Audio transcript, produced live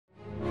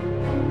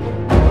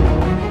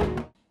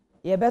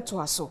ye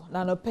beto aso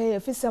na no pay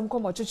Afisem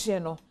komo chichie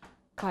no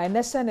kai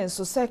nesen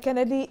so se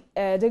Kennedy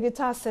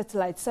digital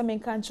satellite se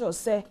menkan cho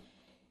se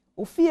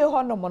ofie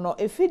ho no mo no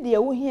efidie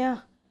wo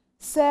hia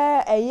se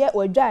eye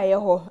wadwa ye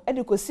ho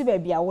edikosi ba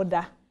bia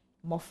woda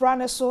mofra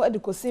ne so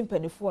edikosi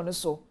mpanifo ne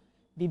so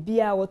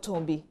bibia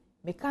woton bi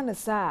meka ne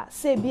sa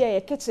se bia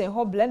ye kitchen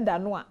ho blender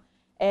no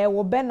a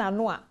wo bena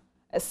no a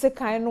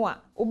sekan no a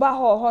wo ba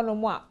ho no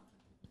mo a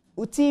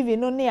u TV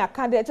no ne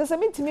aka de chese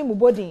mentimi mu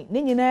body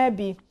ne nyina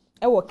bi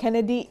ewo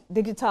Kennedy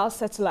digital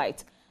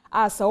satellite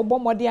asa wo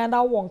bomode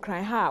ana won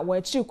kran ha wo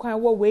achi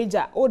kwan wo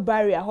wager old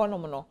barrier ho no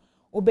no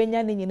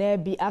obenya ne nyina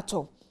bi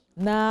ato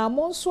na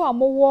monso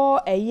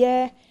amowo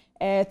eye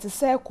te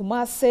se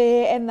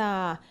Kumase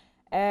na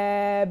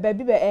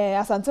baby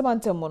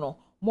asantemantam no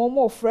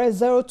momo fre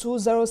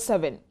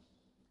 0207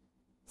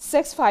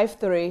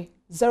 653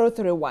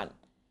 031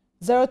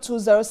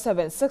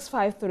 0207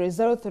 653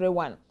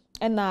 031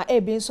 na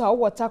ebi nso a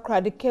water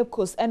credit Cape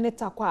Coast ene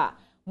takwa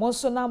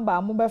monso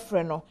number mo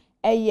befre no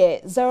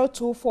eye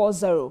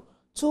 0240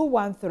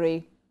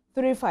 213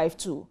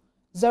 352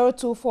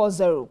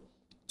 0240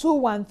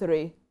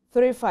 213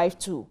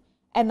 352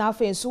 and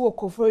afa nso wo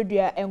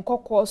kofrodua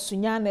enkokọ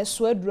sunyane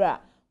suadura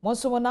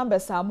monso mo number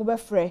sa mo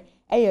befre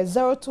eye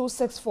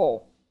 0264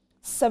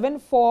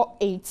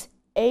 748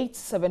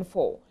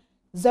 874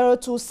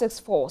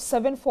 0264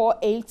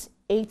 748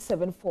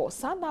 874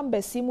 sa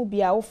number simu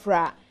bia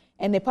ofra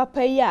ene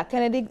papa ya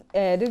Kennedy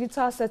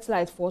digital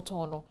satellite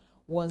photo no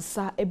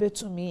wonsa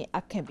ebetumi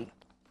akabi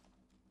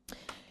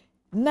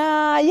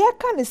na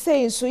yeka ne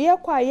sei so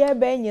yekwa ye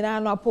ba nyina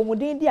no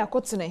apomuden di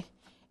akotene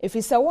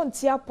efisa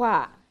wonte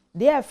apa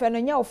de afa no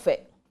nya ofe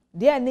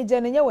de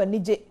anije no nya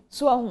wanije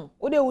so ahu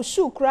wo de wo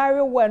shu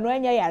krare wo no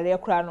anya yare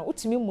kra no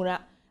utimi muna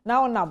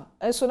na onam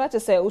enso na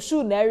chese wo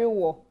shu na ere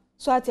wo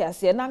so ate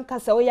ase na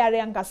nkasa wo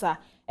yare nkasa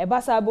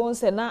ebasa bo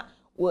nse na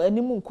wo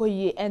animu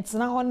nkoyie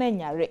entena ho na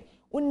nyare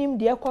unim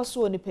de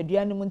ekoso ni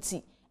pedua no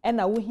munti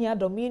ena wo hia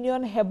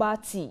Dominion herbal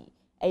tea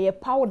eye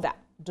powder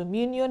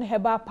Dominion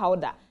herbal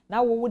powder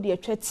na wo de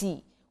atwa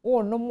tea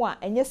wo nom a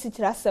enye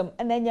sitirasem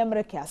ena enye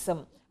mreke asem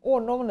wo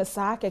nom no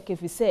saa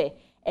kekefise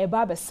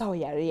eba be saw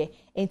yare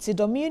enti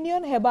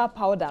Dominion herbal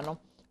powder no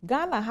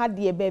Ghana ha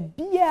de be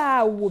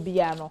bia wo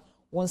bia no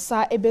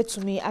wonsa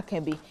ebetumi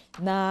akabi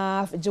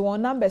na je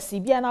won number si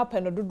bia na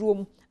peno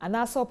dodom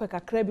ana sa opeka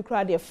kra bi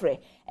kra de frɛ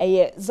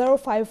eye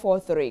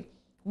 0543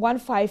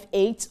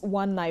 158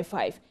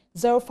 195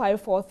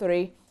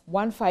 0543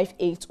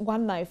 158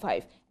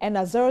 195 and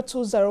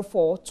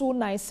 0204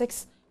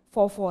 296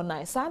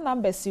 449 sa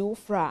number si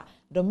ufra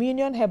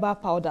Dominion herbal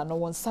powder no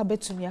wonsa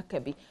betumi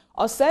akabi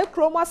osai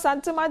kroma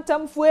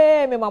santimantam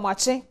fue me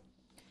mamache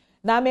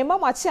na me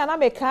mamache ana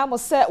me ka mo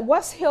se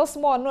West Hills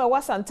Mall no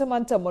wa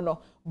santimantam no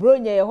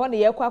bronye ye ho ne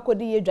ye kwa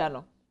akodi yedwa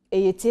no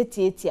eye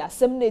tietietia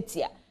asem na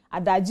etia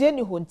adaje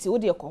ni honti wo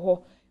de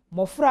koho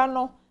mofra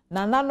no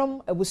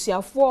nananom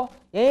abusuafo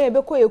ye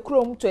beko ye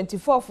krom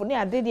 24 ne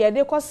ade de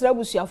de kwasra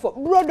abusuafo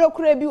brodo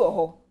kra bi wo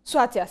ho so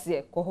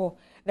atiase koho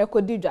na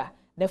kodidwa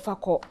ne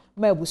fako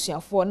ma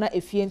abusuafo na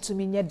efie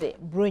ntumi nye de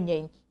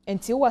bronye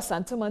enti wo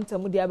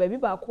santimantam de ababi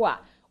ba ko a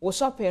wo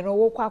shopping no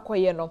wo kwa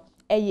akoye no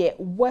eye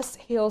West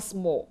Hills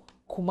Mall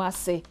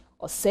Kumase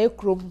osai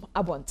krom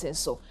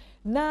abontenso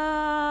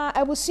na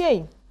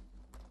abusuai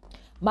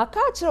maka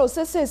kire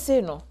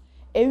osesese no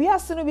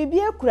ewiase no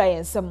bibia kura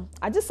yensem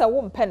agesa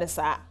wo mpene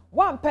saa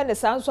wa mpene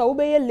saa nso a wo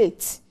beye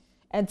late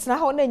entna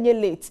ho na nye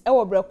late e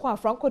wo breko a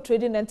Franco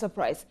Trading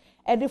Enterprise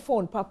edi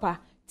phone papa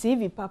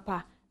TV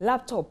papa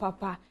laptop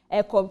papa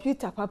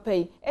computer papa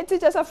yi enti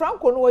jesa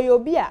Franco no yo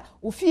bi a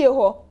ufie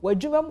ho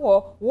wadwumam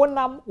ho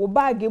wonam wo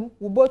bagem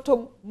wo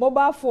botom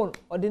mobile phone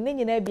ode ne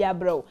nyina bia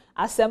brew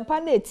asempa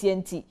na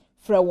etienti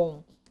fra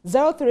won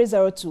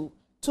 0302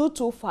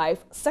 225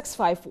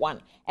 651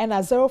 and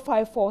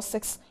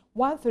 0546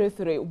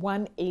 133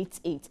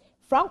 188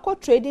 Franco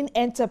Trading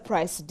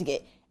Enterprise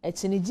dige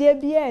echinije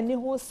bia ni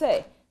ho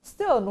se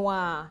still no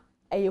a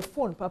eye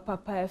phone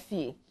papa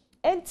fie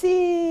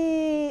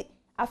enti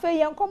afa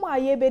yankom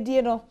aye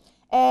bedie no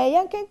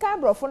yankenka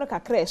brofo no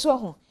kakra so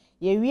ho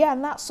ye wi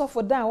na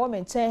sofo dan wo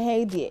menten ha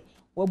ide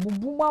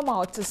wabubu mama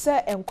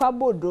otese enkwa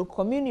bodo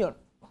communion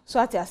so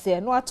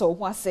atiase no ato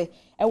ho ase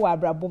ewa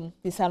abrabom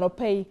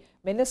bisanopai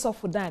mene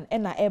sofo dan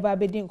na eba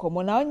bedi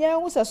nkomo na onye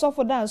hu se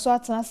sofo dan so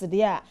atena se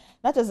de a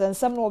na tese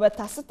nsam no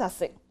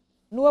betasitase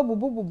no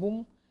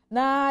wabububum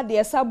na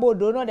de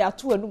sabodo no de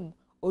ato anum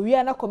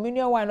owi na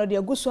communion wine no de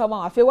agusu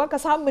ama afi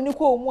wakasa meni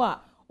ko mu a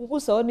hu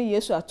se oni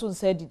Yesu ato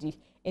nsa didi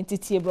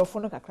entiti ebrofo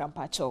no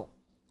kakrampa cho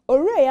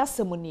ore ya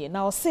semuni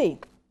na o say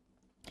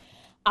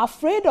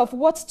afraid of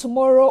what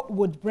tomorrow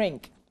would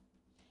bring.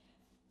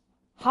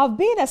 Have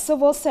been a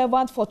civil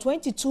servant for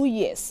 22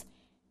 years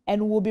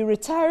and will be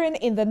retiring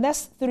in the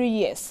next 3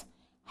 years.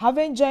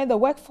 Having joined the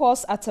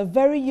workforce at a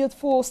very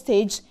youthful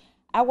stage,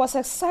 I was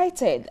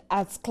excited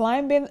at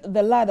climbing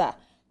the ladder,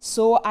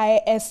 so I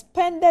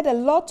expended a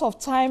lot of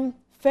time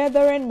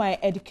furthering my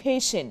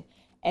education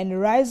and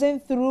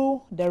rising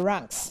through the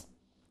ranks.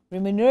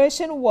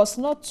 Remuneration was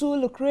not too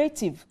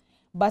lucrative,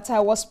 but I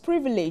was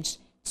privileged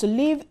to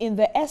live in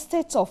the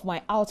estate of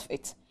my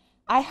outfit.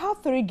 I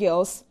have 3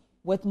 girls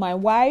with my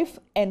wife,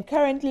 and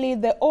currently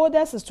the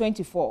oldest is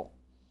 24.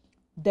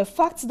 The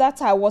fact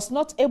that I was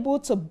not able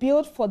to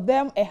build for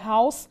them a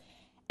house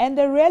and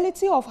the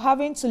reality of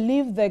having to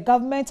leave the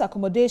government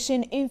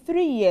accommodation in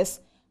 3 years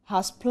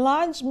has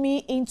plunged me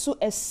into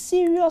a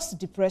serious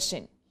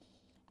depression.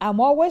 I'm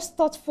always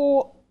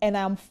thoughtful and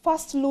I'm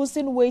fast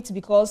losing weight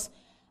because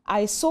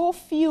I so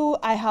feel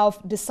I have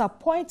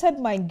disappointed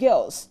my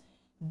girls,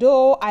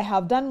 though I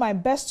have done my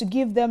best to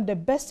give them the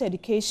best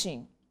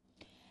education.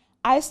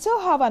 I still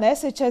have an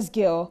SHS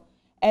girl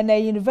and a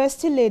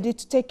university lady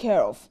to take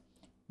care of.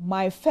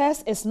 My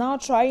first is now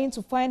trying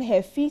to find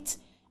her feet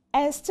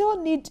and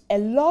still need a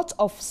lot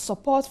of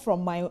support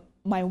from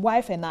my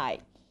wife and I.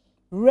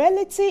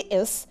 Reality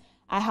is,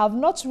 I have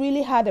not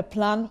really had a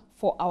plan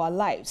for our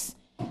lives.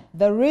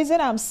 The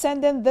reason I'm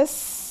sending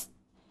this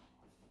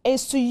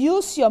is to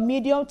use your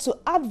medium to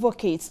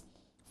advocate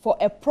for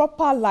a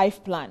proper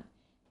life plan.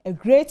 A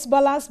great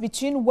balance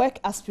between work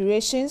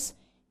aspirations,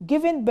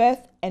 giving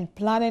birth, and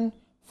planning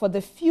for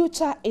the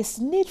future is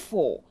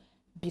needful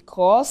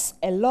because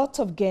a lot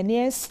of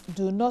Ghanaians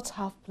do not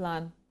have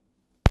plan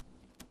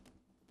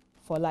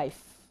for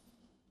life.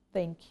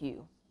 Thank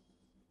you.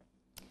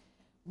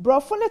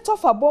 Brofone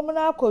tofa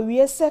bomna ko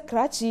wiese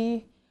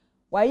krachi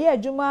waye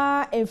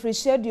adwuma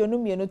emfrehye aduonu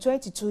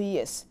 22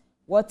 years.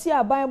 Woti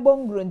aban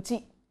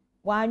bongronti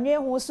wanwe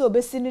ho se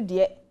obesi ne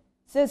de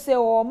sese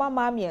wo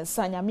mama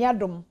miensa nyame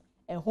adom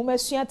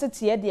enhomasua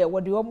tete de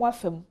wode wo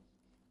afam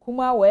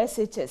kuma wo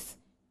SHS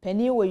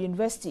pani wo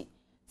university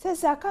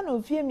sese aka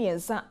no fie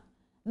miensa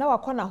na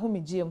wakona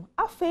homegiem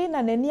afei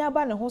na nani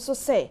aba ne ho so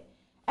se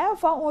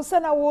emfa ho se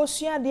na wo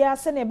sua de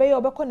ase ne be ye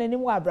obekọ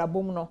nanim wa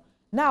abrabom no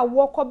na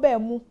wo koba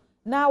mu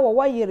na wo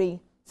wayere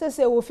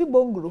sese wo fi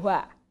bonguru ho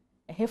a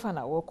ehefa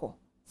na wo kọ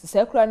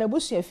sese kura na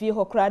busua fie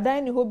ho kura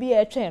dan ne ho bi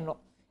etwen no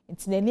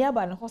ntinani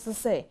aba ne ho so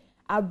se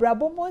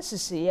abrabom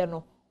nhihye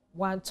no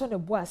wanto ne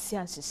bo ase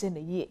anhihye ne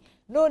ye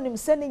no nim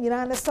se ne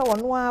nyina ne se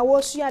wono a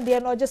wo sua de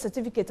no oje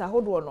certificate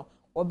ahodo no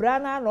obra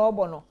na na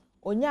obo no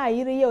onya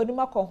ayire ye onim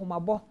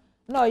akohomabo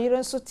na oyire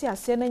nso ti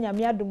ase na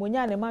nyame adom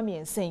onya ne mame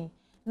ensen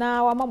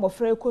na wa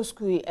mamofra ko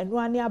school enu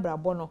ani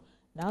abrabo no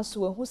na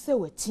so wehu se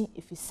wati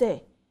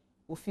efise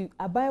ofi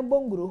aban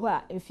bonguru ho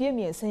a efie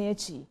miensen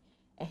achi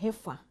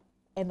ehefa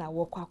na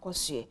wo kwa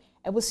akosue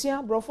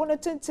ebusua brofo no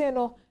tenten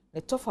no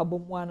ne tofa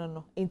bomuano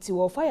no enti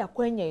wo fa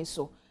yakwanya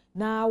iso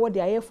na wo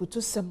de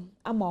ayefutu sem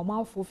ama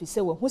omanfo fi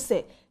se wehu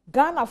se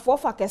Ghana fo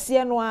fa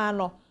kese no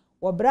ano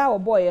wo bra wo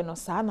boye no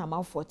saa na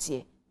manfo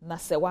tie na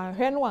se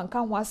wanhwe no anka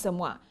ho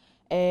asem a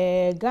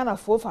Ghana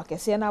fo fa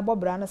kese na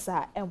abobra no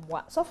saa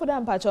emwa sofo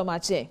da mpa cho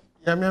mache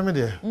Nyame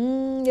de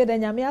ye de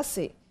nyame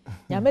ase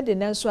nyame de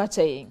nanso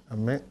ache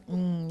amen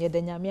ye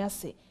de nyame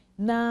ase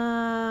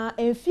na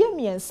enfie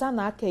miensa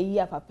na aka yi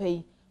apapa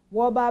yi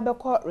wo ba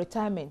bekọ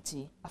retirement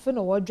afi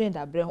no wo dwen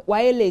da bre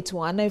why late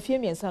one na enfie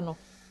miensa no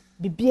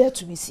bibia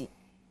to bisi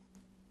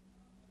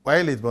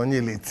why late but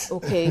only late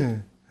okay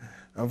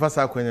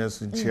amfasa kwanya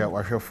so nchia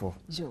wahwefo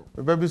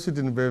beba bi so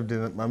di ne birthday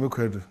mama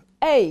kwadu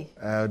hey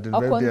the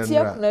birthday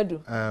akontie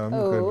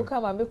oh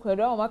kama me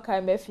kwadu o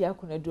maka me afia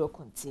kunadu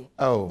akontie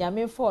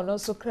nyame fo no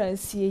so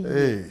kransie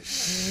yi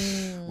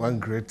one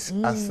great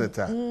asset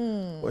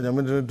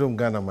onyame do dom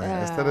Ghana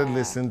man I started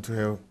listening to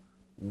her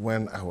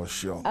when I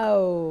was young.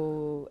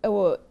 Oh,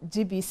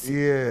 GBC.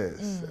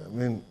 Yes. I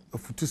mean,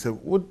 if you say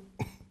what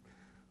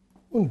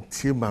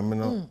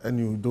and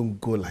you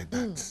don't go like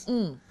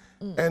that.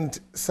 And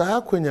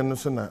saa kwenya no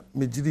so na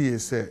mejiri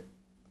say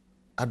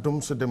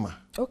adom so dema.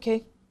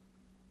 Okay.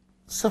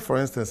 So for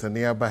instance,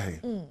 nearby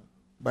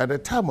by the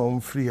time I'm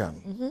free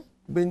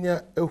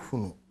benya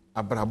ehunu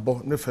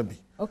abrabo ne fa bi.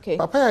 Okay.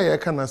 Papa ya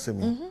kana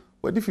semi.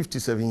 What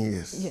 57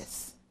 years.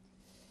 Yes.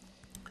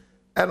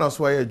 And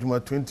also I Juma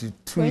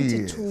 22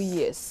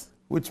 years.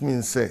 Which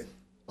means say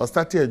or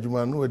started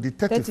Juma no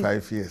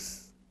 35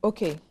 years.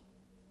 Okay.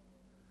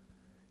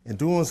 And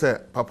do say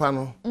Papa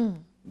no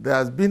there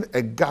has been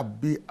a gap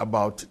be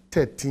about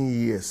 13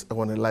 years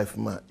on a life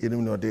man. You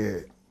know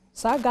there.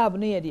 Sa gap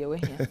no ye de we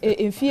here.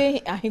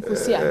 Enfie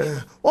ahikosi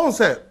ame. One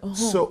say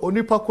so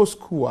onipa ko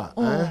school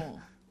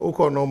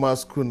oko normal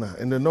school na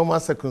in the normal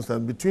circumstance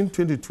between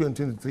 22 and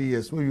 23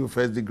 years when you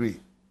first degree.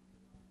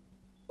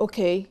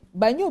 Okay,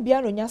 by new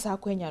biano nyasa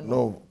akwenya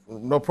no.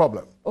 No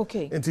problem.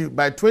 Okay. Until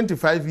by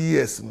 25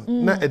 years,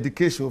 na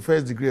education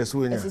first degree as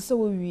well. Yes, so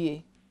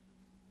we.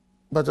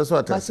 But that's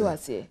what I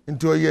say.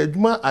 Until you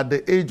at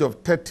the age of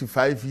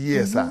 35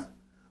 years,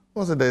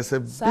 also there's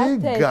a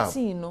big gap.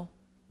 No.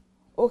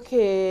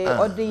 Okay,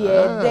 or the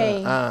year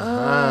day.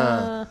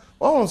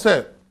 Oh,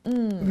 say,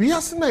 we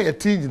are seeing a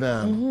change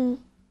now.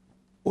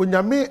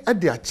 Onyame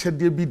ade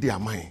achede bi de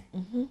amai.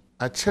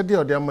 Achede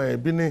ode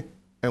amai bi ne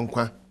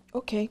enkwa.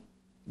 Okay.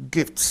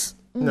 Gifts.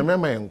 Nyame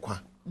ma enkwa.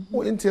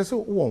 O entiese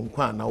wo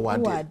nkwa na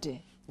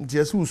wade.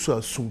 Entiese usu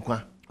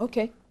asunkwa.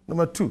 Okay.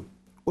 Number 2.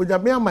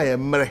 Onyame ama ye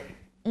mre.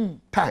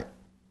 Time.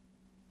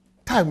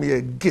 Time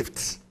ye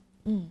gift.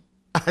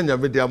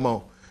 Anyame de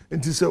amao.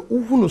 Entiese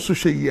uhunu so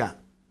hwe yi a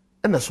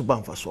and a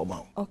suban so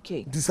ma.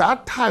 Okay. This our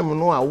time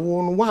no a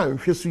won one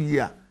hwesu yi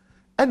a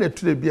and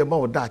to the bia ma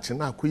wo daach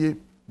na akoye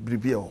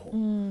bribia ho.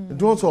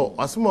 Nti so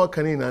asema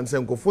kan na nse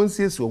nkofo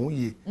nsiesie ho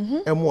yi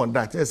e mo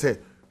daach say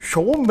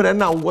hwo mbre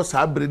na wo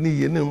sa bre ni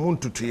ye ne mu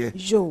ntutuye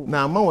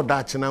na ma wo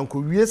daach na nko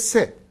wie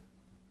se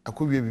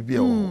akowie bibia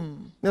ho.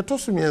 Ne to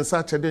so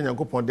miensa chede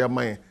Nyankopon de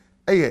aman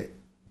eye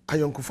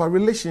ayonkofa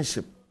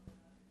relationship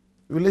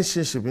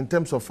in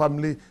terms of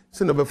family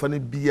se no be fa ne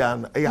bia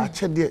na eye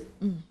achede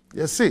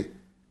yes say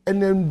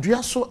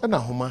enandua so na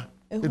homa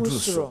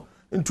edruso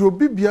nti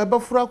obi bia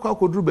bafura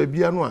akoduru ba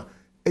bia no a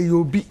eye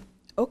obi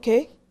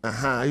okay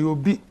eye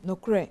obi no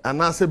kre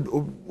ana se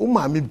o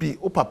maame bi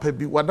o papa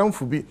bi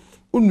wadamfo bi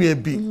onua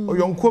bi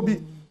oyonko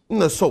bi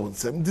na so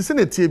nsem di se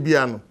na tie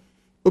bia no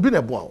obi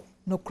na boa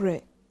no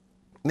kre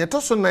ne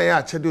to so na ya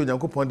achede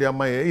Onyankopon de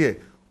amaye ye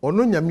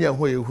ono nyame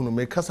aho ye hunu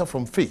me kasa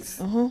from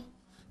faith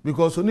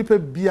because onipa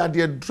bia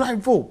the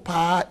drive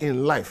power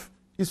in life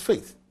is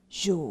faith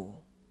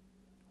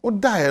o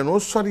die no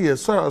sorry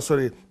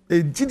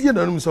ejidie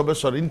na no so be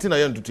sorry nti na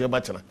ye ntutu e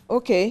ba chena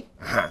okay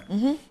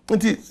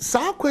nti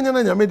sa kwanya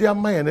na nyame de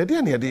amaye na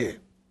de ne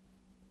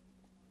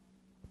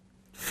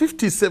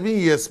 57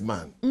 years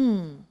man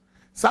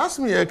sa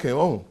asmi ye kan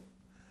o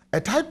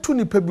etai to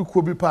nipa bi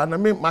ko bi pa na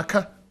me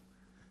maka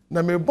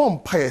na me bom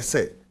pa ye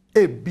se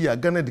e bia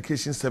Ghana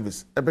Education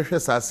Service e be hwe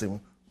sa asem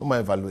no ma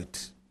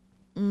evaluate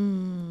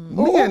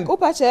me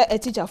pache a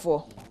teacher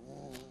for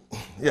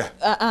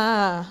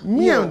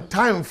me and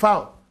time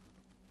found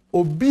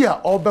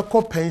obia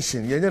obeko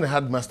pension ye ne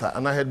headmaster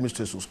and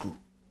headmistress of school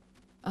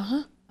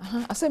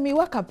ase me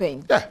wa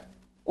campaign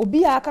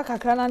obia aka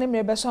kakra na ne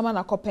me be so ma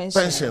na ko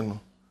pension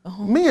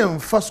me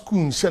and first school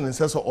nchen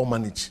nse so all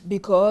manage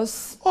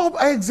because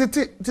I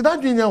exited did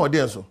that junior or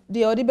there so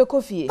the odi be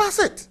kofie that's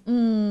it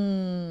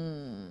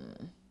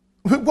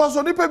because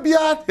onipa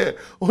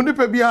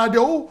bia de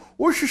o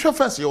hwehwe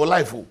first your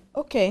life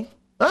okay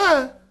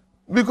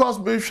because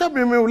me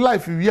hwe me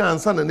life wi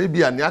ansa na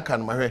bia ne aka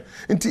no mahwe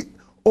nti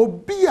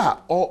obia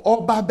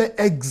oba be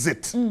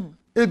exit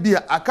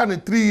bia aka ne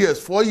 3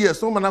 years 4 years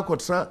so man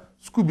akotra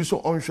school bi so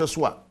onhwe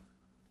so a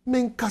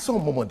men kasa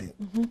omomode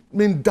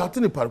men doubt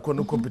ni parko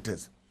no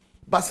competence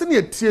but se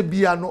ne tie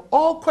bia no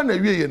all kwa na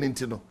wie ye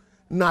nti no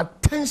na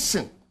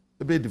tension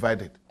be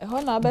divided but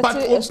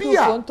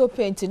obia to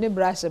paint ni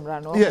brush bra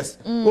no yes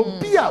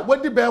obia we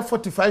dey be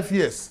 45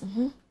 years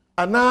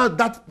and now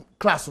that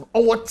class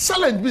our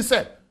challenge be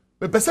say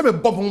me pese me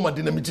bomb mo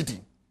de na me titi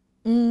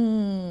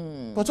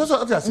but also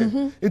what I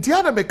say it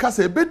had me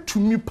kasa be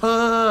tumi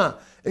pa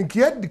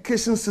enki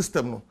education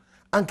system no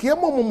anki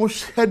mo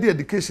head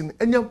education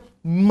enya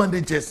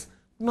managers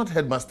not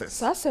headmasters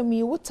sasa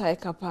mi wotai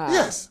kapa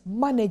yes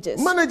managers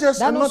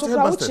and not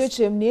headmasters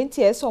chechem ni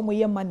enti e so mo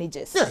ye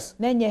managers yes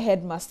na nye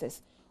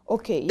headmasters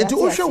okay yes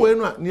it show we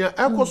no near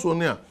ekoso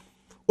no a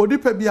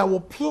odipa bia wo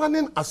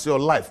planning as your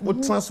life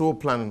what transfer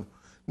planning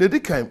na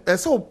dikan e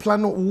say wo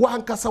plan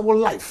one kasa wo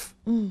life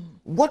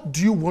what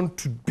do you want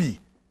to be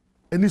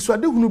eni so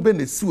ade hunu be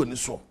na si woni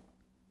so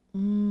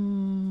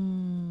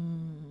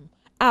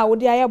wo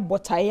dia ya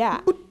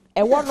botaya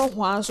e wono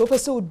ho anso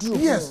pese oduru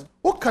yes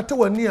o kata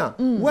wani a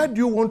where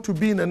do you want to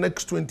be in the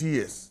next 20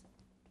 years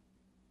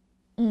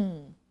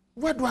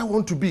where do I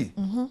want to be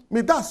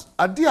me that's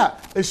adia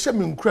e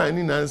shame nkran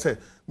ni na say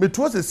me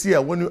to us see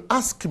when you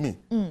ask me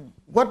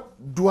what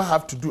do I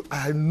have to do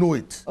I know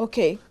it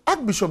okay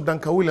Archbishop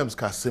Duncan Williams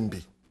ka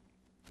sembi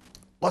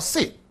o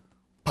say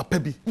papa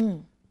bi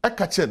I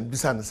catch him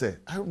bisan say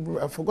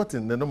I've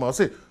forgotten the number I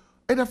say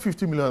either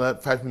 50 million or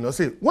 5 million.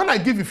 Say, when I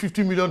give you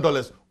 $50 million,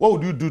 what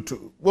would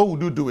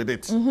you do with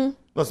it?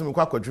 No, so me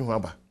kwa kwadru ho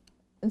aba.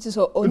 Nti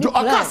so oni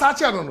plan. Aka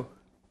sache no.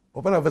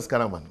 Open a verse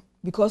kana man.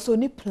 Because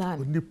oni plan.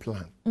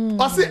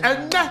 O say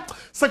enne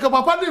saka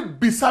papa ni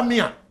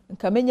bisamia.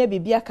 Nka menya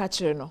bibia ka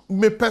kire no.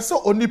 Me pese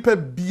oni pa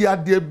bia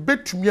de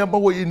betumi aba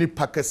wo yi ni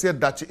pakese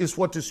that is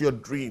what is your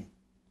dream?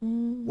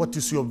 What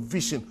is your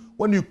vision?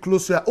 When you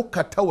close your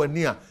okata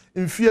wani a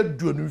mfie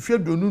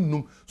duonu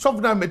num so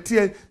na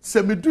metie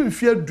se medu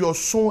mfie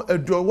duoson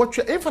aduo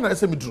wotwe emfa na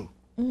se meduru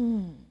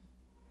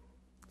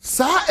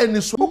sa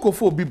eni so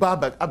okofo obi ba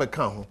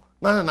abeka ho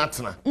na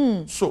tena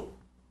so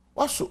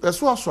waso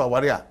eso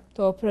aware a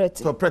to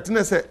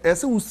pretty say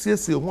ese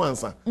usiesie ho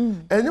ansa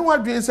enye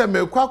wadwen se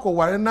mekwa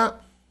akoware na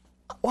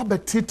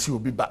wabetiti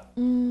obi ba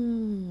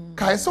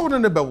kai se wona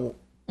ne bewo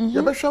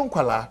ye behwe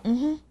nkwala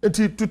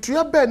enti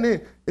tutua be ne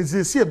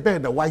eziesie be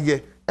na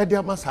waye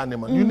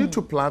you need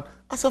to plan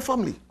as a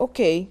family.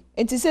 Okay.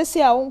 Enti sesi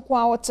a wonko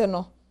a wote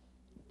no.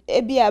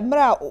 Ebia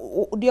mra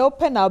de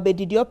open na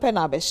obedi de open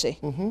na behye.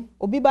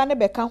 Obi ba ne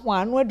beka ho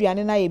anu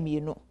aduane na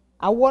yemienu.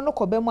 Awo no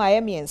kobe mu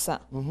aye miensa.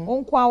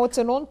 Wonko a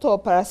wote no nto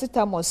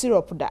paracetamol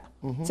syrup da.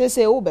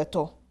 Sesi wo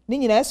beto. Ni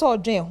nyina ese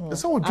odwen ho.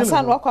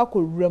 Asa no akwa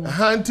kowura mu.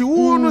 Ha nti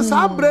wo no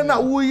sa bre na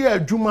wo ye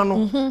adwuma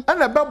no. E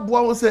na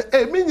beboa wo se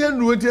minya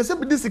nru nti se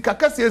bidi sika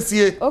kase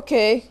asie.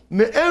 Okay.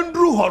 Ne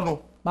endru ho no.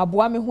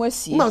 Maboa me ho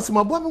asie.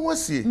 Maboa me ho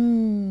asie.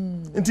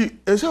 Nti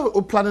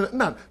o plan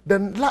na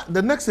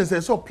the next thing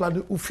is so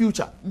plan o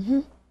future.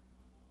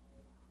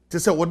 te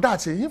say wo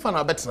dachi hin fa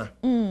na betena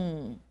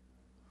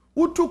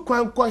utu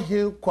kwan kwa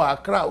he kwa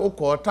akra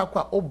ukọ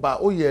takwa oba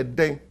oye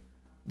den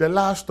the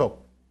last stop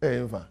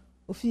fa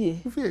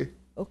ofie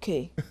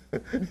okay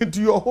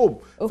into your home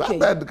okay.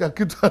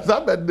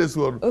 That bed this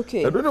one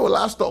okay. I don't know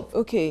last stop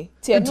okay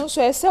tie no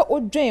so ese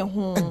odwen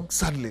ho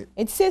exactly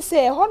it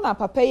say ho na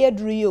papa ye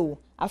duru ye o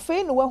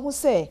afei no wahu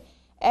say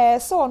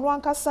se ono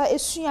ankasa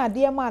esua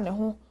ade ma ne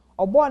ho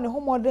obo ne ho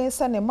modern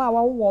se ne ma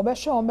wa wo be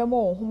hwe on be ma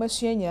wo ho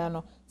masua nyina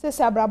no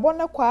se abrabo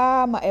ne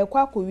kwa ma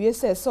ekwa kowie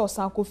se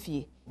osan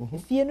kofie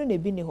fie no na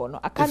bi ni ho no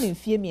aka ne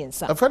fie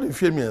miensa afa ne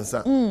fie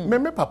miensa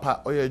me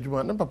papa oye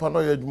adwuma ne papa no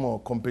oye adwuma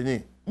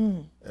company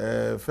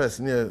first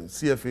near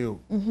CFAO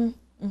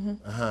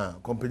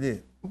company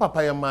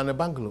papa ya man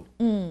Banglo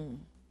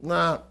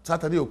na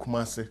Saturday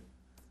okumase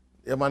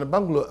ya man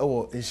Banglo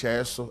ewo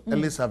nhyae so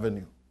Ellis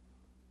Avenue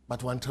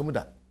but one time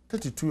that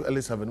 32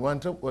 Ellis Avenue one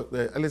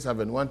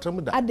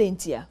time that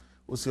adentia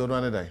o si ono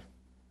anedai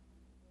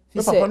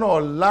me papa no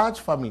large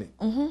family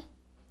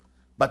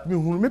but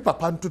me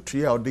papa ntutu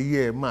ya the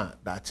year ma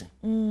dachi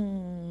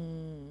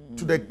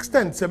to the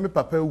extent say me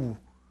papa wu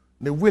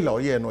ne will o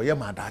ye no ye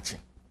ma dachi.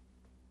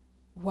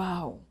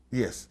 Wow.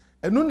 Yes.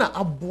 And no na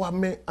aboa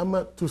me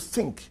ama to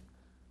think.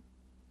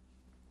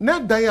 Na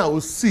dan a o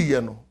see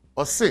ye no,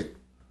 o say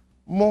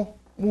mo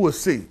o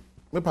say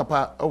me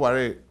papa o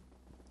ware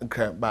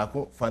nkran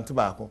baako fanti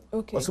baako.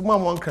 Okay. O say mo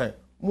am nkran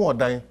mo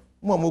odan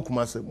mo am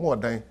okumase mo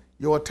odan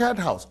your third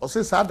house o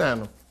say sa dan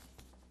no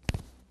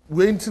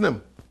we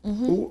ntinam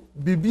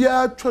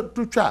bibia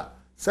twa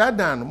sa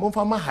dan no mo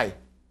fa ma hai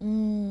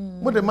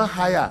mo de ma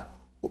hai a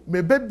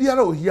me ba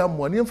biara o hia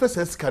mo ne mfa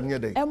sa sika ne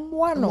dai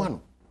emwa no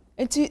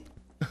enti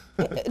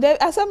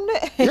asam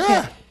ne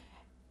yeah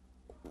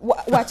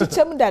wa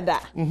chichem dada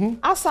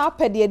asa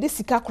apede de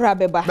sika kura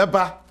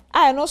beba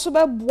ai no so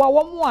be boa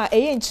wo mo a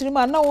eye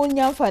nchirima na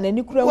wonya mfa na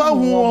ni kura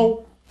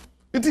hu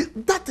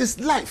that is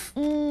life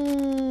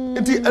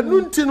enti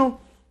anunti no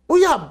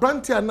oya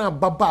brantia na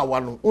baba wa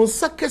no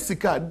onsaka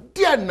sika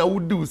dia na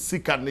wudi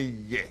sika ne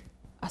ye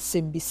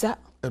asembisa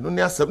eno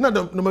ne asem na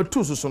number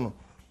 2 so no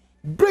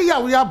breya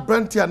we ya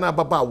brantia na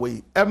baba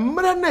we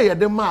emre na ye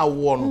de ma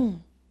wo no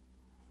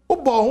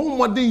obo ho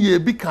modern ye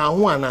bi kan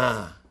ho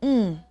ana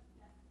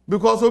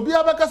because obi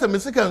abaka se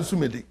mesika nsu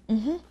medi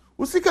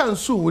usika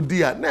nsu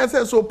wodi a na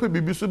ese so pe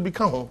bibi so bi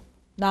ka ho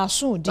na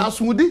asu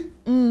di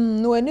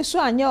no ani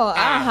so anya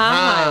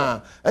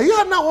aha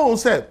ya na ho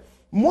say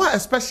more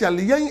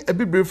especially yan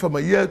ebibre from a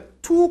year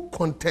too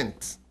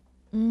content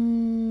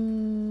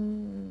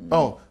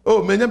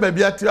menya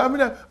baby ati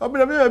amina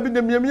bi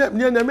ne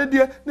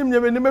medie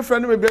ne me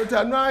friend me bi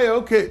ati no aye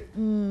okay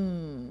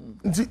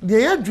nti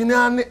ye adwene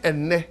ane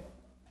enne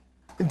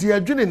nti ya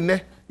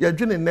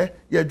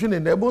dwene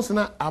ne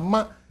bonsena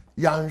ama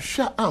ya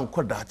nhwa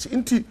ankodachi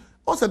nti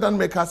o se dan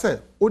make say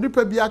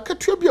onipa bia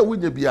katua bia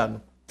wonya bia no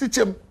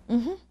tichem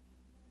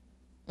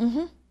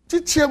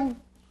tichem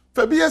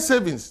fabia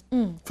savings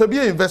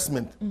fabia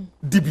investment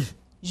dibi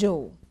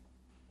jo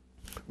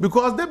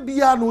because the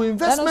bia no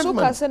investment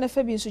man so ka na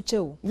fabi so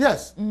chew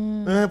yes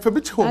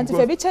fabi chew and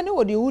fabi che ne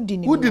wo de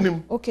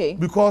wudi okay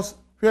because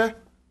here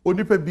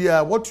onipa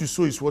bia what you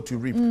sow is what you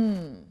reap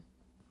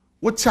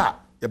wocha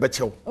ye be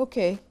chew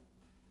okay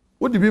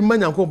wodi bi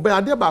manyanko be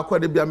ade ba akwa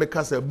de bia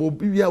meka se bo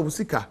bia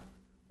wusika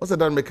o se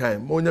dan meka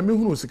mo nyame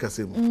hunu wusika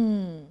se mu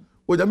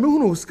o nyame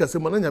hunu wusika se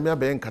mu na nyame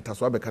abe nkata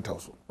so abe kata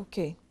so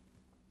okay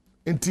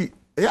enti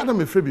e ya na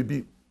me frɛ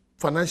bibi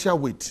financial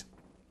weight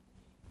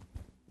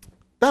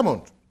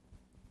diamond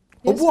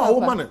obu a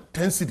woman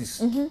 10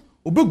 cities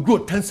obi grow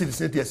 10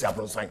 cities ne dey sia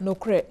bronsan no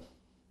cre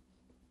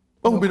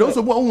o bi do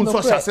so bu ohun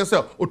so hyase se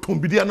o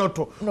tombidia na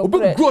to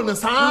obi grow ne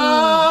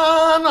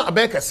saa na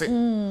abe kese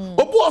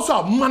obu so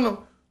a man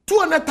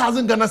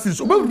 200,000 Ghana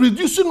cedis obi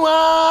reduce no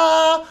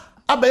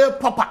abe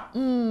papa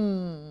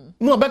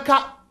no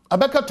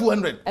abeka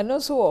 200 eno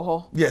so wo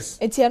ho yes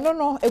enti eno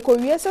no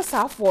ekowie se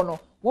saafo no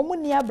wo mu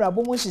ni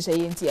abrabo mu hihye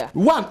yentia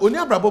one oni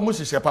abrabo mu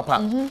hihye papa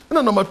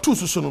na number 2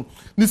 susu no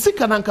ni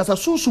sika na nkasa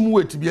sunsum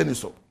wet bia ni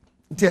so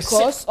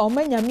because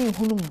omanya me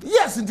hunum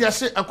yes nti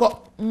ahye akọ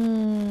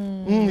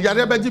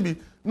yare ba gibi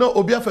na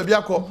obi afa bi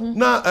akọ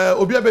na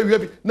obi abawie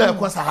bi na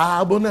ekọ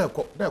saa bo na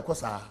ekọ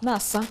saa na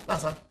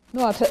asa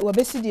no wa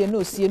besi die no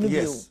osie no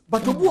bio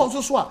but obu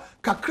also so a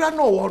kakra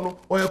na wo no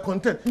o ye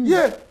content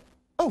yeah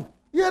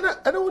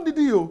na ana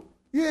wondidi yo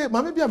yeah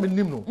mama bia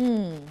menim no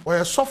o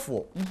ye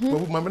sofo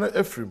mama na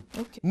Ephraim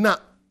na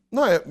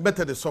no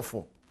better the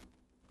sofo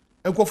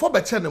enkofo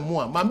be che ne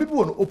mo a mama bi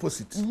wo no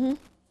opposite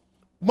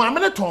mama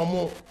ne ton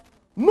mo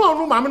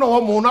no mama na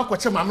wo mo na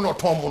akwache mama na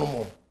ton mo no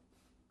mo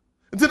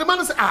nti the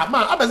man say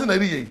ma abeze na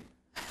riye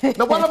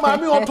na bwana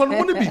mama o ton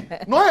mo ne bi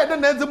no o ye de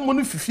na eze mo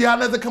no fifia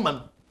na eze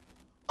kama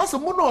ase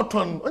mo na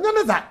oton onya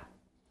ne za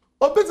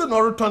obeze na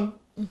oton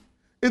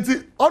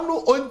nti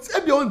onu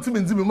ebi on ntimi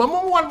nzimi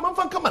mama mo wan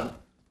mamfa kama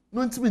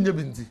no ntimi nya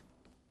bi nti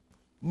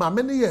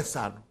mama ne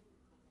yesa no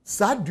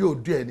sa de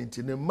odua ni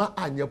nti ne ma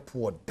anya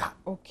po da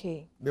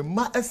okay ne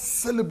ma a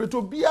celebrate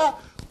obia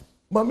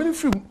mama ne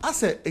film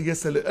ase a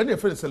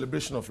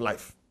celebration of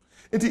life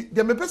Enti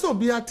de me pese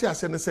obi ate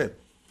ase ne se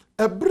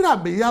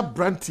ebra me ya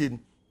brantin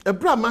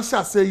ebra ma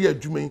sha se ye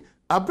adwumen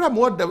abra me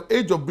what the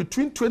age of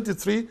between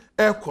 23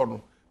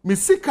 ekono me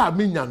sika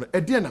me nya no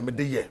ede na me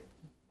de ye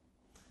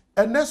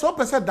ene so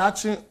pese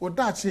dachi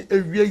odachi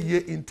ewie ye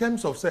in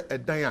terms of say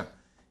edan a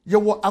ye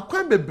wo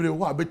akwan bebre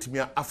ho abetimi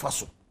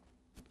afaso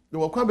ye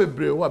wo akwan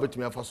bebre ho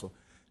abetimi afaso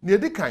ne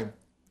edi kan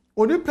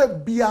onipa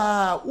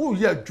bia wo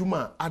ye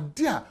adwuma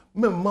ade a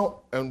memma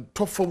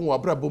entofo wo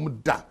abra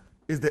bom da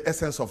is the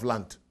essence of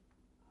land.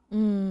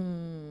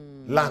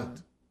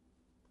 Land.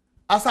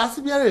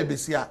 Asasi biara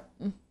ebesia.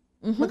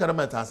 Makara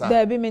matasa.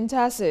 There be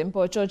mentase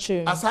mpo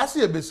chochi.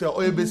 Asasi ebesia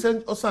o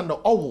ebesen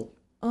osanda owo.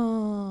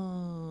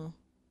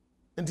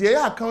 And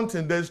the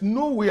accounting, there's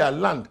no way a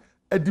land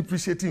a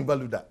depreciating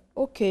value that.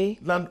 Okay.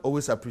 Land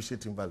always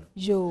appreciating value.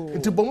 Yo.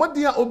 Into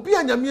Bomodia obi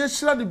anyame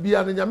shira de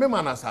bia na nyame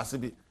man asase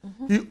bi.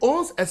 He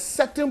owns a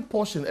certain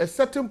portion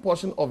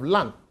of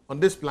land on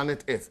this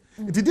planet Earth.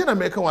 It did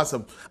American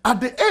wasem. At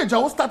the age I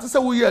was starting to say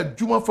we are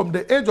Juma from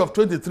the age of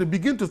 23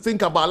 begin to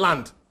think about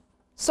land.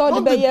 So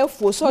the be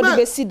for so the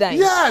be sidan.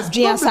 Yes,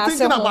 don't be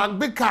thinking about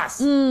big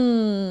cars.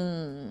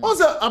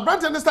 Also, a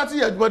brand and started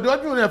here, but they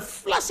are a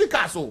flashy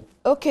castle.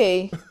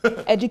 Okay.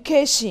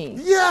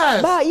 Education.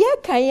 Yes. But ye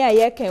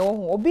can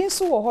obi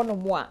nso wo ho no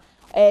mo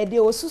a de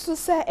osusu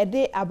se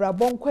de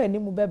abrabon kwa ni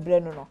mu bebre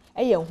no no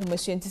ye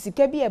nhomesu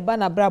ntisika bi e ba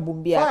na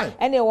abrabon bia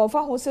ene won fa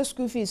ho se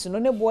school fees no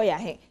ne boy ya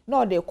he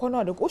na de ko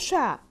na de ko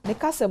hwa ne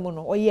kasem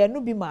no oye no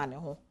bi ma ne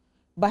ho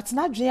but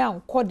na dwen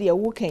anko de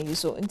wo kan yi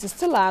so nti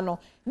still ano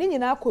ne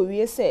nyina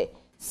akowie se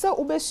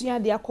ubesua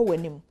de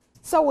akọwanim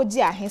se wo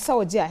gi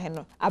ahe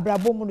no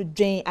abrabon mu no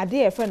dwen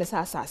ade e friend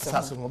sa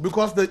asase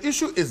because the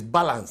issue is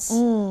balance.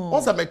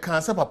 Once I make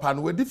cancer papa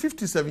no we did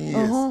 57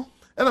 years.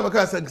 And I'm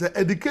going to say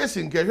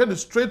education can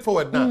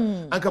straightforward now.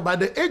 And by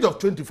the age of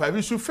 25,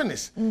 you should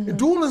finish.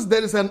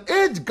 There is an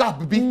age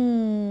gap.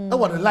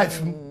 What a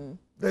life.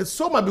 There's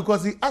so much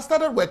because he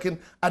started working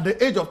at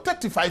the age of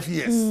 35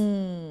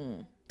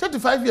 years.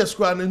 35 years,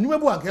 and you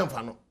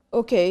remember.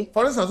 Okay.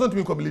 For instance, don't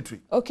mean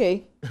military.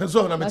 Okay.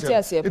 So I'm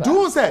saying,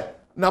 do say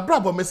na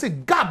brabo me say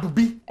gap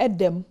bi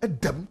edem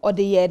or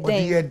the year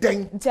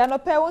den. Nti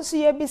anope won so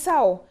ye bisa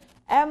o.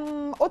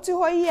 Oti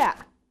ho yi a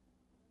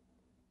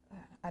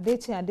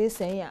ade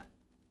sen ya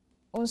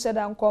on said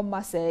an come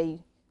ma say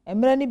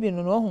emre ni bi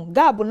no ho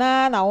gab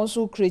na won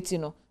so create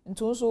no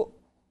nti won so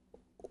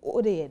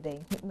o de ye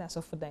den na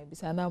so for dan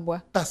bisa na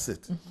boa. That's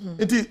it.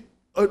 Nti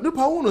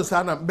nipa won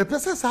so na be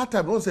pese sa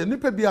time won say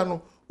nipa bia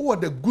no what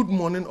the good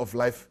morning of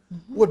life,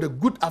 what the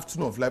good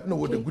afternoon of life, no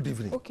what the good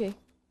evening. Okay.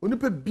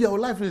 Nipa bia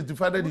life is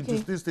divided into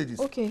 3 stages.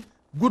 Okay.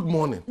 Good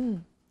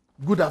morning,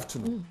 good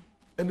afternoon,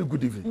 and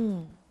good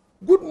evening.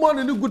 Good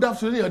morning and good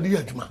afternoon, you're the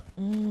adjuma.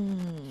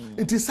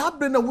 It is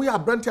happening that we are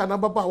branching and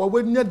ababa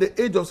when near the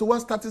age of so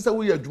what started say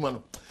we are adjuma.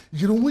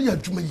 You know we are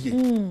adjuma ye.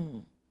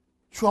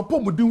 So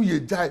upon we do ye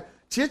jai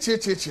che.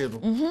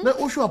 Na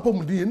o show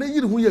upon we na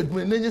you we are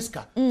adjuma na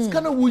yeska.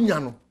 Ska na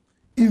wunya no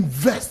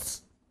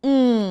invest.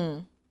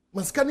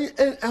 Maskani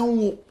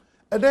enwo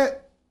ede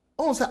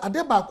on say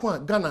ade ba ko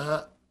Ghana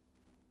ha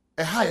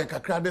higher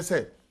kakra de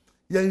say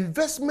your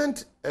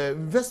investment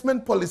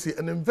policy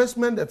and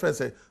investment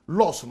say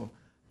laws no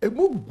e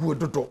mo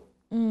guododo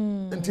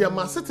nti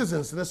am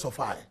citizens ne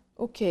suffer.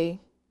 Okay.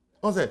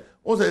 On say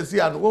see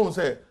and won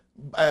say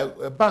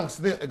banks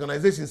ne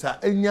organizations are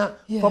enya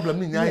problem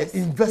ni nya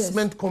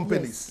investment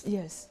companies.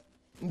 Yes.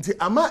 Nti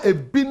ama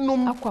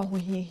ebinum akwa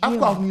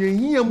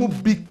hohia mu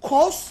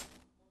because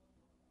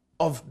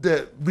of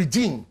the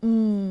regime.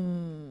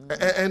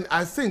 And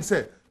I think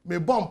say me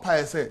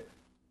bonfire say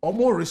or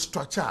more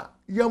restructure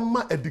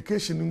yama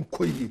education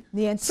nkoyi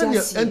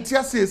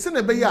entiase se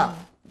na be ya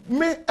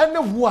me ene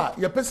wo a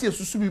ye pese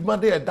yesusu bi ma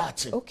de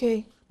dachi.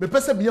 Okay. Me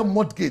pese be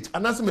mortgage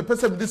anase me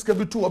pese be this ka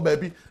bi to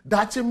baby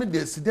dachi me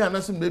de sidi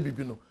anase me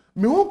bibi no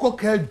me won ko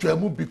ka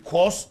adwamu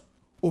because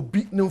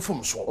obi ne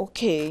mfom so.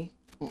 Okay.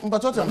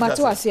 But what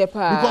Mato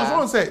asiepa because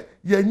one say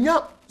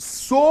yenya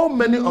so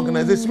many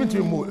organizations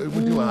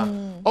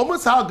with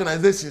almost our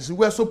organizations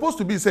we are supposed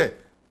to be say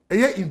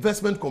a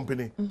investment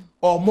company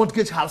or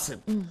mortgage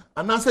housing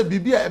and I say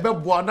bibia ebe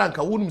boa na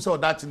nka wonum say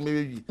odachi me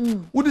wi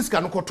wudi sika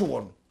no koto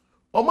won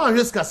o ma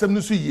hwe sika sem no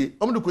so yie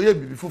o me de koye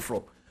bibi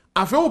foforo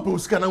afa wo pe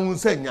sika na won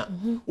sanya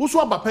wo so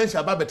aba pension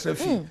aba betra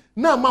fi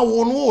na ma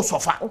wo no wo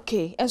sofa.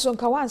 Okay enso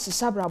nka wan se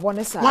sabrabo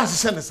ne sa wan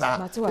se ne sa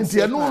nti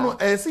eno no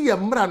se ye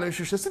mra no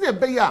hwehwe se de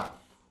be ya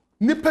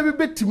nipa bi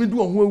betimi de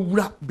wo ho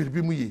awura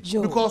biribi mu ye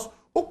because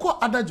ukọ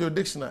other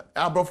jurisdiction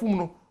abrofo mu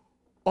no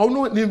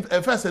ono ni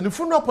first ni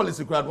funeral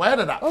policy crowd why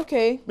that.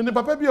 Okay. Me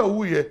papa bi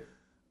owuye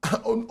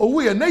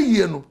na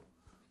yie no.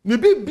 Ni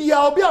bibia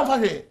obi amfa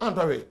hwe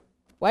anta hwe.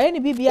 Why ni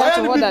bibia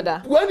to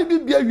dada. Why ni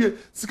bibia wie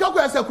sika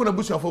kwa se ko na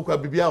busu afọ kwa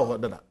bibia ho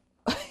dada.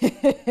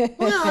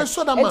 Yeah, I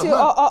saw that man.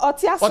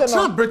 Oti ase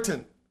no.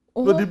 Britain.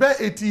 no the be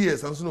 80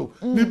 years and so no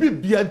the be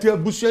biante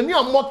abusuani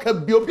amoka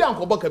bi obi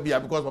ankoboka bia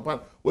because papa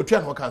we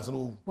twa no kan so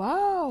no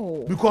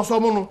wow because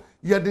omo no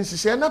ye den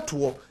hihye na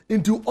to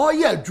into all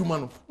year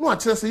adwuma no a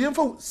kire se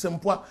yemfa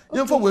sempoa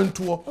yemfa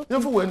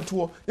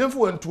wentuo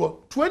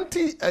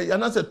 20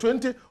 and I said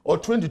 20 or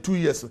 22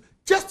 years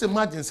just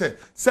imagine say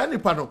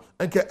send pardon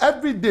and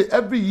every day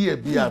every year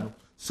bia no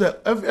so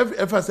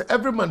if I say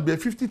every month be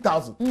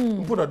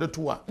 50,000 put on the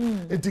tour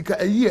into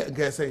a year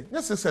and say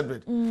yes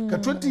 600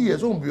 20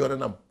 years won't be on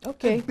them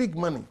okay big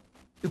money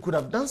you could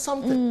have done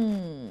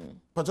something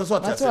but that's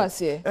what I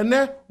say and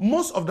then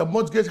most of the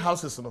mortgage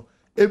houses no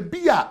a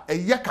beer a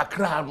year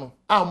kakra no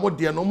more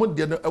dear no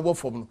ever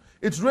from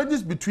it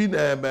ranges between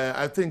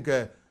I think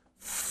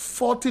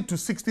 $40,000 to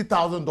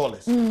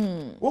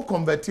 $60,000 what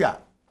convert here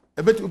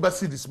a bit over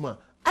see this man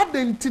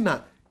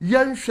adentina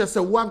yan hwe se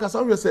wanka sa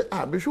hwe se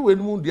be hwe we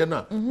nmu de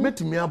na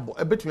metimi abo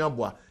e betimi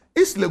abo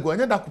East Lagos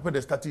anya da kopɛ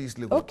the start East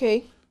Lagos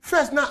okay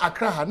first na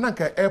Accra ha na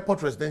ka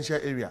airport residential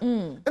area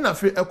na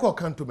fe eko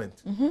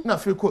cantonment na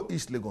fe ko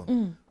East Lagos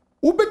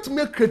wo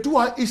betimi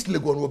kretuwa East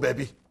Lagos wo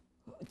baby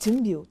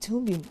timbio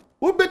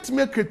wo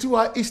betimi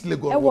kretuwa East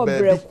Lagos wo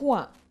baby breku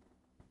a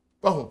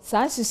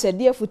sa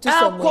sisede afutu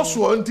so mo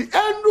akoso nti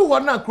enru ho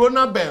na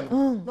corona ben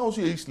na wo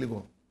so East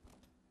Lagos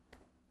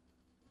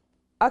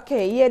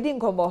okay ye di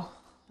nkomo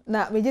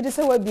na mejide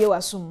se wabie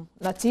wasum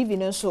na TV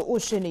no so o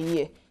hwe ne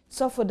ye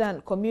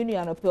Sofodan community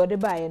anope ode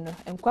bae no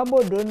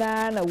enkwabodro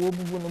na wo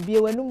bubu no bie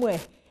wanum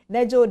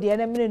na je ode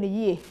na mene ne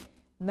ye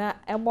na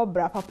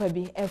emobra papa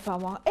bi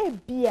enfama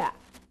bia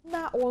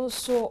na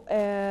wonso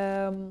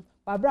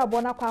babra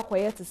bo na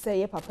kwakoye te se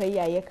ye papa yi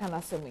aye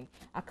kana semi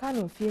aka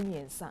no mfie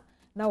miensa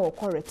na wo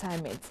kɔ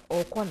retirement o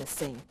kɔ ne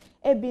sen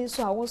bi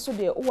nso a wonso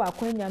de wo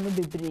akwanya no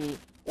bebre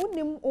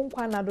unim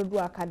unkwa na dodo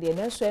aka de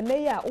na so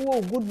ene ya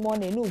wo good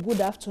morning no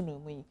good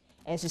afternoon mu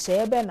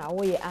enhyehyɛ be na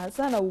wo ye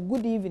ansa na wo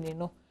good evening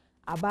no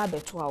aba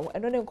beto awo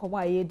eno ne nkomo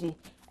ayedi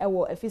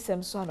ewo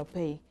Afisem so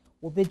anopai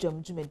wo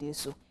bedwam dwumede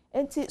so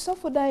enti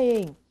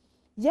Sofodan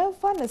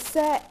yemfa ne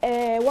se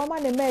wama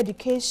ne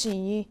medication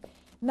yi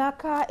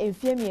naka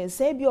enfie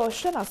miensa bi o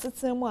hwe na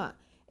seten mu a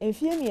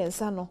enfie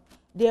miensa no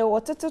de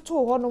wotete to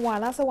ho no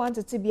ana se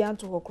wantete bi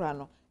anto ho kra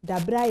no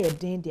dabra ye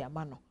den de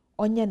ama no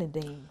onye ne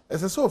den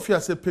ese so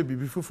ofia se pe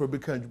bibi fufuro be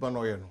kan dwuma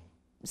no ye no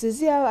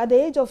says at the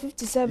age of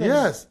 57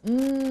 yes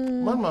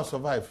man must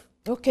survive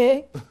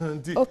okay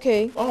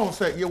okay oh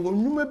say ye wo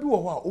nnuma bi wo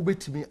ho a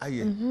obetimi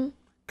aye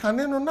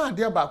kane no na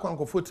ade ba kwa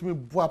nkofo timi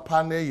bua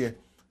pa na ye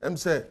em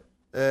say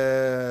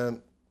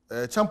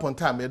champion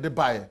time ye de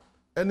buy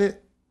any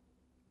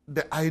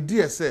the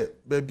idea say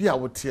baby a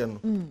wote no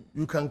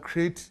you can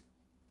create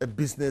a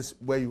business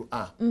where you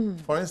are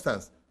for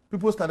instance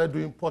people started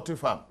doing poultry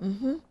farm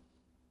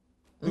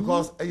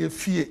because a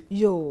fear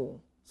yo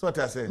so what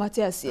I say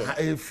Matthias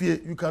a fear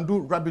you can do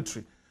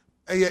rabbitry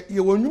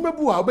you won you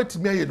mebu a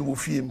obetimi aye no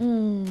fie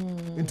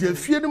nti a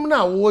fie nim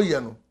na wo ye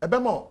no e be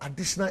ma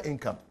additional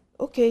income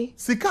okay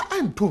sika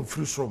antom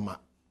free sroma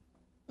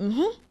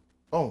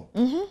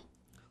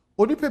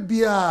odipe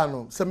bia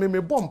no se me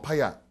bompa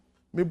ya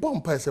me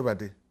bompa se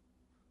bade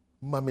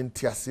ma me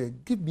ntiase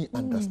give me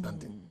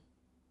understanding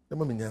e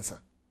ma me nyansa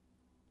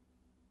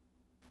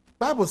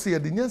Bible say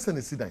the nyansa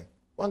ne sidan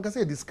wan ka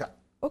say this ka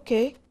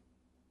okay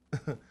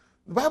the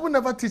Bible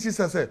never teaches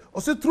us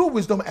also through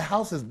wisdom a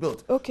house is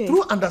built okay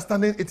through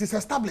understanding it is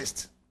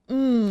established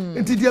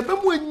nti dia be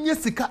mu enye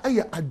sika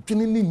aye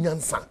adwene ni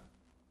nyansa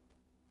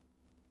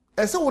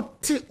ese wo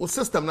ti o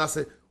system na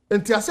say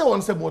nti ase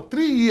won say more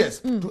 3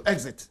 years to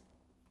exit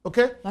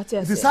okay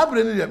the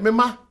sabre ni me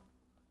ma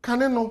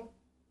kane no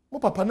mo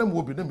papa na mo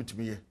obi na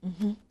metimi ye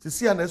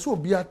sisi ana ese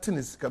obi ate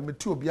ne sika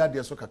meti obi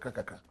ade so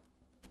kakra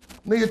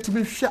na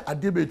yetimi hwe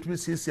ade be etimi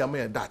siesie ama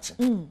ye dache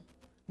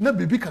na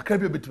bibi kakra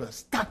bi betimi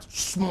start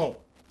small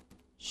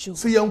sure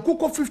so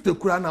yankoko 50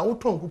 kura na wo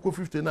ton koko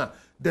 50 na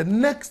the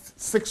next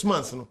 6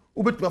 months no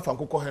wo betimi afa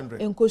koko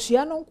 100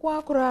 enkosia no nko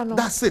akura no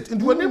that's it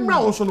and when nimra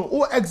wo so no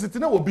wo exit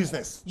na wo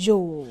business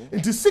yo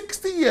into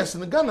 60 years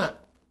in Ghana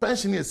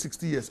pension is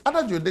 60 years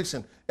other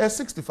jurisdiction is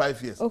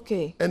 65 years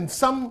okay and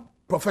some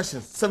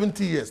professions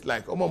 70 years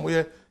like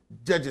omomoye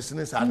judges in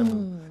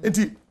Adam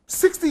into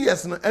 60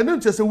 years and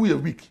don't just say we a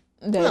week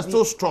we are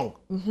still strong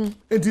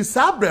into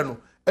sabre no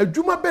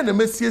adwuma be na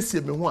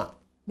masiesie me ho a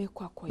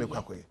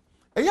mekwakoye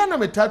eya na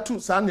metatu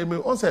sa na me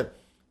on said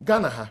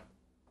Ghana ha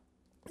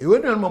ewe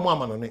nu no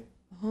mama no ne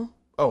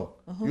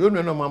ewe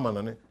nu no mama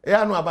no ne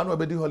eya no aba no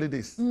obedi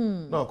holidays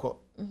no ko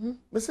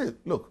me say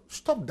look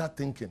stop that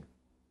thinking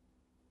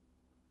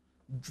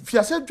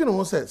fiase dwene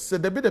ho say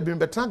de be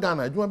betra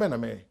Ghana adwuma be na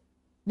me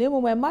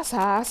nemu me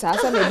masa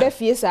na be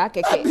fie sa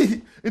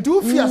keke nti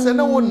wo fiase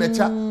na wo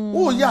nacha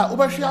wo ya wo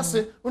be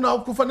hwiase na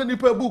kufa na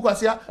nipa bu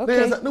kwasia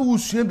na wo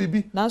sua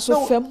bibi na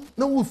so fam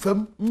na wo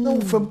fam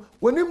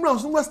woni mra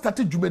so mo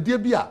start dwumadie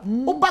bi a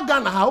wo ba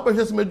Ghana ha wo be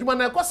hwese madwuma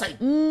na ekosai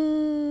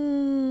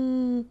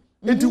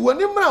nti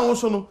woni mra wo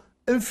so no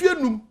emfie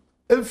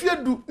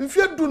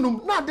du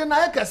num na de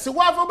na ye kese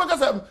wa fa be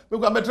kasa me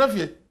kwa metra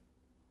fie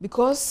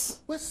because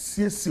we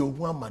see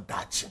ohu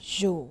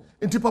amadachi yo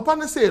nti papa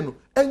ne say no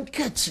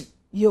enkechi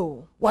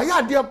yo why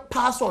ya dey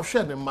pass or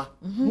hwe ne ma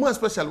more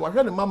especially wa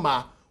hwe ne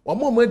ma wa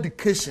mo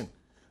education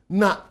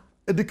na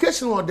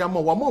education or dey ma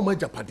wa mo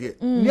japade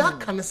ni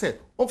aka ne say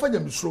on fa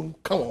nyamsuro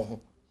ka won ho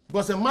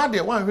because ma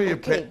dey wan hwe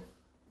pre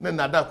na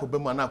nada ko be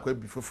ma na ko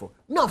bi fofo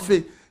na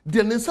fe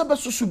de ne nsa be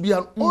susu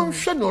bia on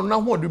hwe ne ona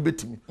ho de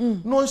betimi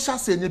no nsa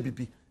se nya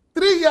bibi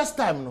 3 years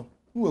time no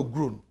we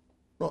grown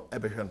no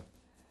ebe hwe no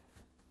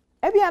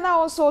ebia na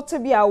also te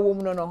bia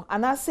wom no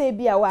ana say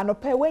bia wa no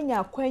pe wanya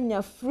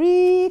akwanya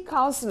free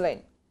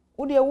counseling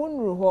wo de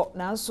wonru ho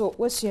na so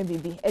wasua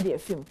bibi e de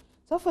afim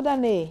so for that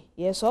na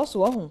yes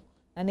also ho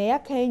na ne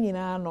yakan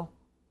nyina no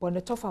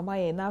bone tofa ma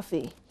ye na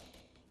afi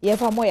ye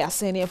fa mo ya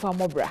sen ye fa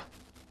mo bra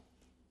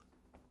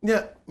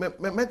yeah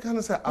me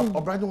kan say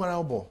obrajo wara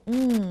obo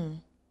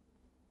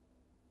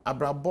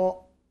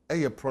abrabo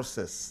a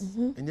process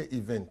enye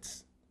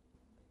event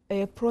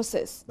a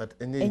process but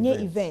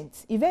enye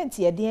event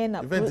ye den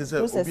na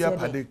process obi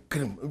apade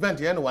cream event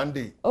ye no one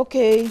day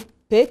okay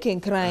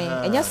peking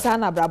crying enye sa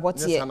na abrabo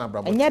te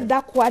enye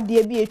dakwa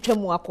de bi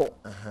etwam akọ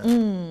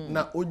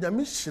na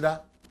onyame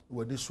hira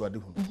wode suade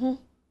hu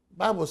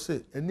bible say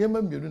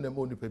enema mienu na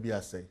ma onipa bi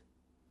asai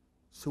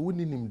so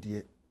woni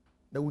nimde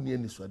na woni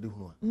ani suade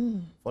hu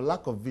for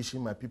lack of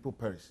vision my people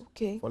perish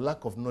for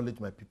lack of knowledge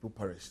my people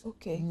perish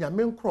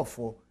nyame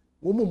nkrofo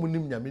wo mo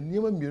munim nyame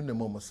niema mienu na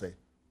ma mo sai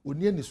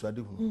oni ani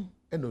suade hu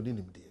ena oni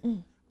nimde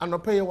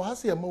anopa ye wa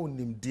se ma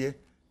onimde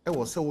e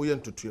wo se wo ye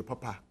ntotue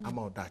papa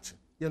ama odache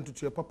ye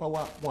ntotue papa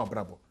wa mo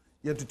abrabo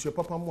ye ntotue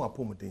papa mo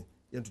apomuden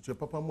ye ntotue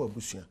papa mo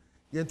abusua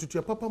ye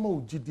ntotue papa ma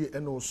ogidie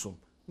ena osom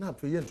na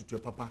afa ye ntotue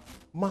papa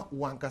ma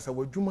wankasa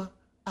wadwuma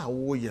a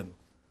wo ye no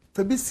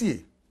fa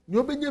bisie ni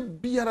obenye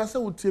biara se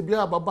wotie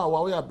bia baba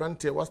wa wo ya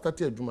brante wa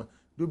start adwuma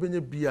de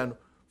obenye bia no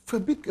fa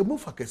bi emu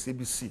fa kase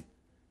bisie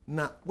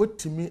na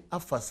wotimi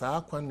afa saa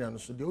akwannya no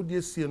so de odi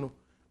esie no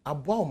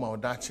aboa o ma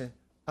odache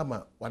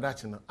ama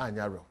wadache no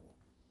anya reho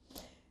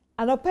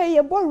anopa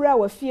ye bowra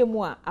wa fie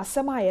mu a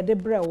asem a ye de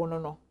bre wo no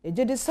no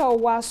ejedi sa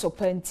wo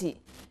asopanti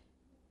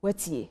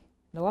watie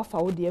na wafa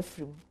wo de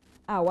afrim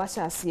a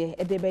wahya ase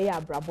e de be ya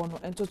abrabo no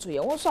entoto ye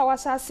won so a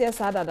wahya ase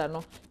sa dada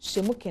no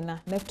hyemu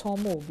kena na ton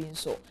ma obi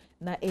nso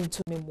na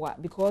entumemwa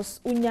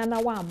because unya na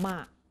wa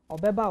ma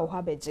obeba wo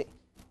ha beje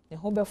ne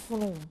ho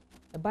befunu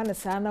e ba ne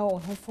sa na wo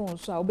ho funu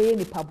so a obeye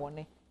nipa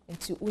bone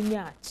enti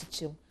unya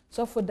chichem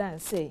so for dan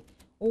say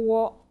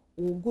wo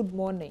good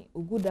morning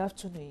or good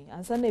afternoon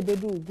ansa na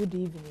ebedu good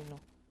evening no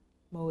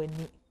ma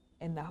wani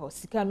ena ho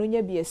sika no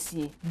nya bi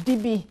asie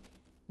dibi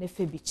na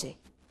fe biche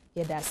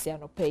ye da asia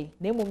no pay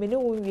na emome ne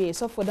wo wie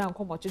so for dan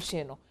komo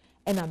twetwe no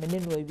ena me ne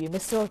no awie me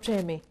se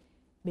otwe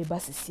me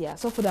basisia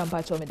so for dan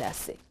pa cho me da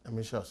ase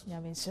amishas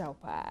nya me nshira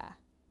pa